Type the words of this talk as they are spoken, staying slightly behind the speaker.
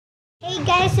Hey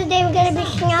guys, today we're gonna be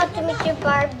showing how to make your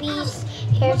Barbie's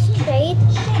hair straight.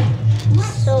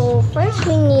 So first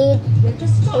we need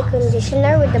a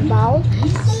conditioner with a bowl.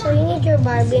 So you need your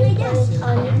Barbie and put it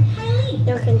on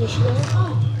your conditioner.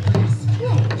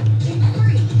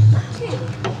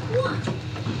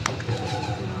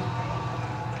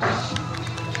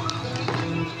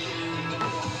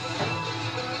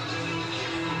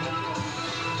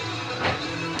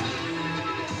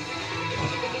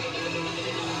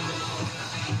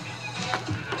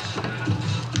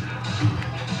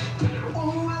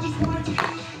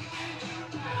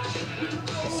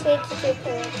 Need to take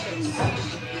care of this.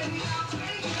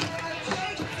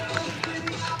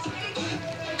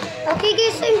 Okay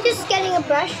guys, I'm just getting a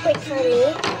brush. Wait for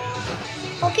me.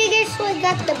 Okay guys, so I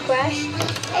got the brush.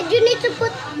 And you need to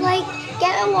put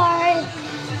get a wire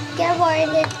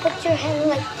and then put your hand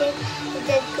like this. And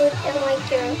then put in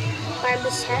your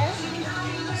Barbie's hair.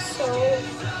 So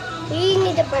you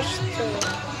need a brush too.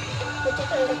 Put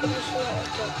it on the conditioner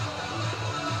again.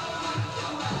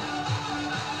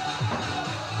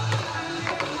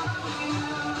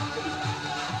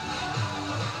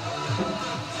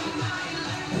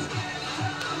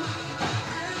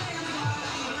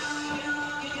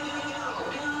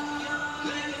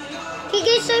 Okay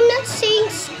guys, so I'm not saying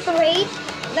straight,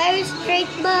 very straight,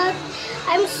 but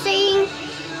I'm saying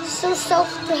so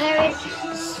soft to hair,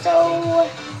 it's so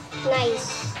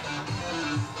nice.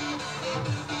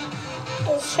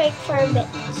 And straight for a bit.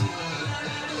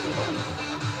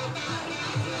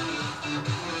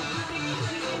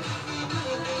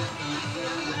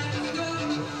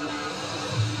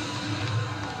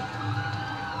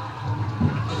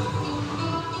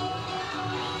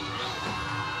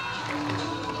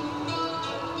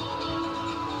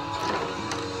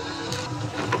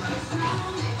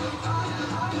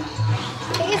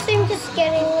 I guess I'm just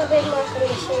getting a bit more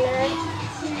conditioner.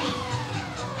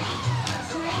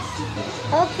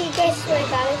 Okay guys, so I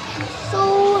got it. So,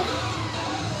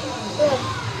 look,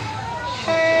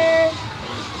 her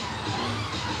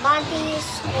body's,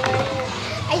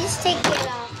 I just take it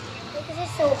off because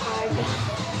it's so hard.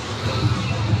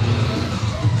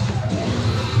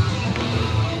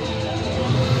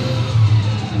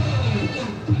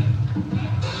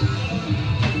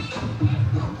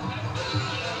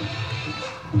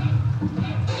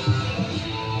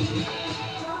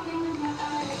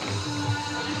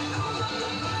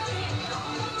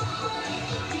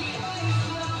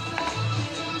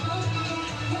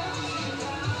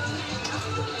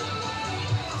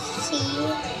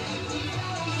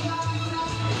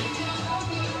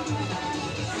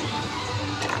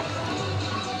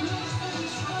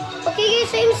 Okay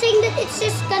guys, I'm saying that it's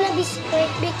just gonna be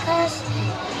straight because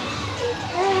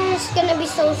it's gonna be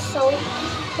so soft,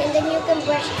 and then you can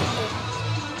brush it.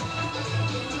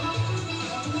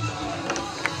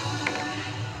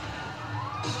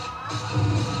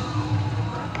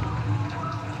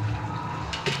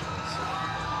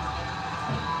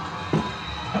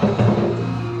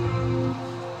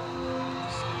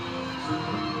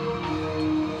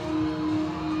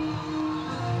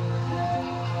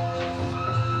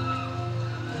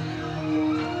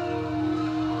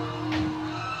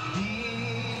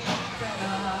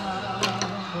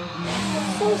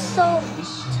 So soft.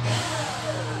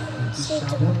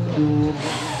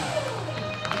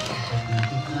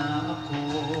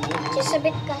 Just a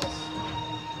bit guys.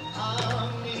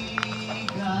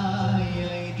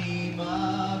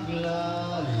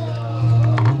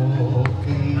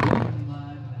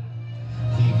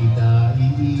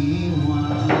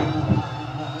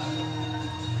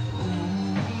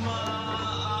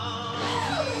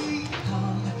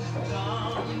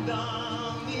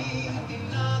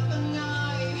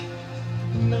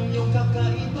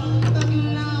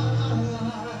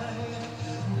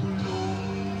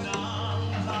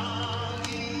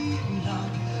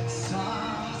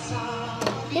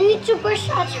 You need to brush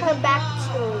out her back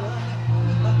too.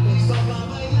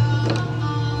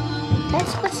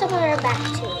 Let's put some on her back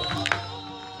too.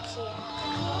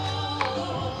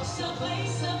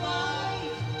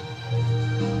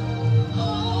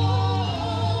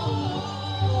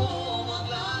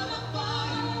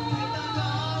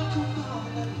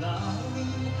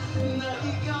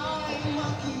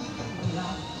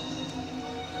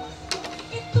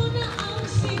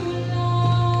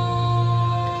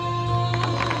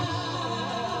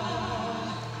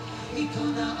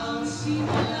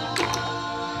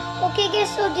 Okay guys,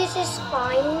 so this is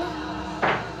fine.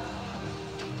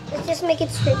 Let's just make it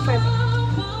straight for a bit.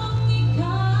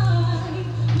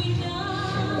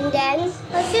 And then,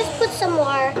 let's just put some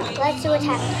more. Let's see what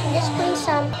happens. Just put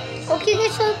some. Okay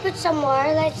guys, so put some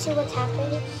more. Let's see what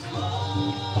happens.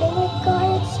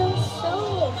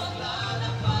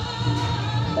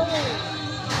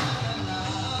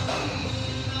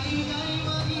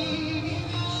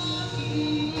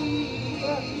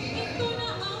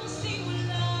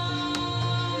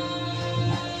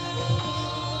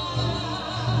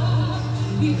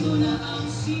 Okay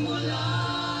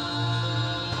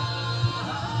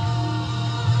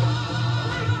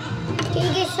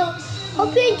guys, so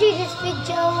hope you enjoyed this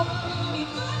video.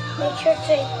 Make sure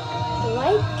to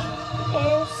like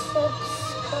and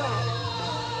subscribe.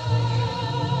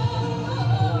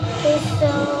 Okay,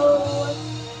 so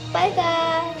bye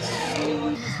guys.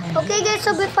 Okay guys,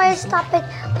 so before I stop it,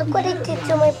 I'm connected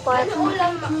to my part.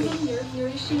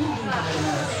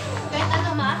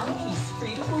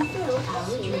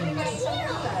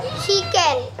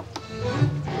 Chicken.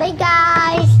 Bye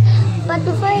guys. But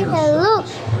before I look,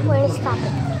 we're gonna stop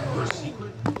it.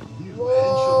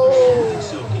 Whoa.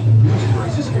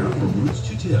 Moisturizes hair from roots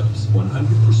to tips.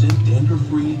 100%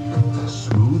 dandruff-free,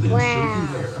 smooth and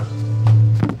silky hair.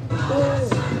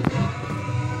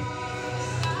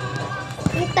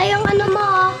 Kita yung ano mo,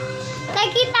 oh.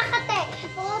 Nakita ka, te.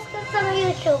 Post ka sa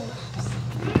YouTube.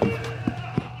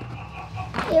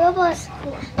 Diba, post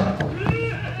ko na.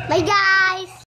 Bye, guys!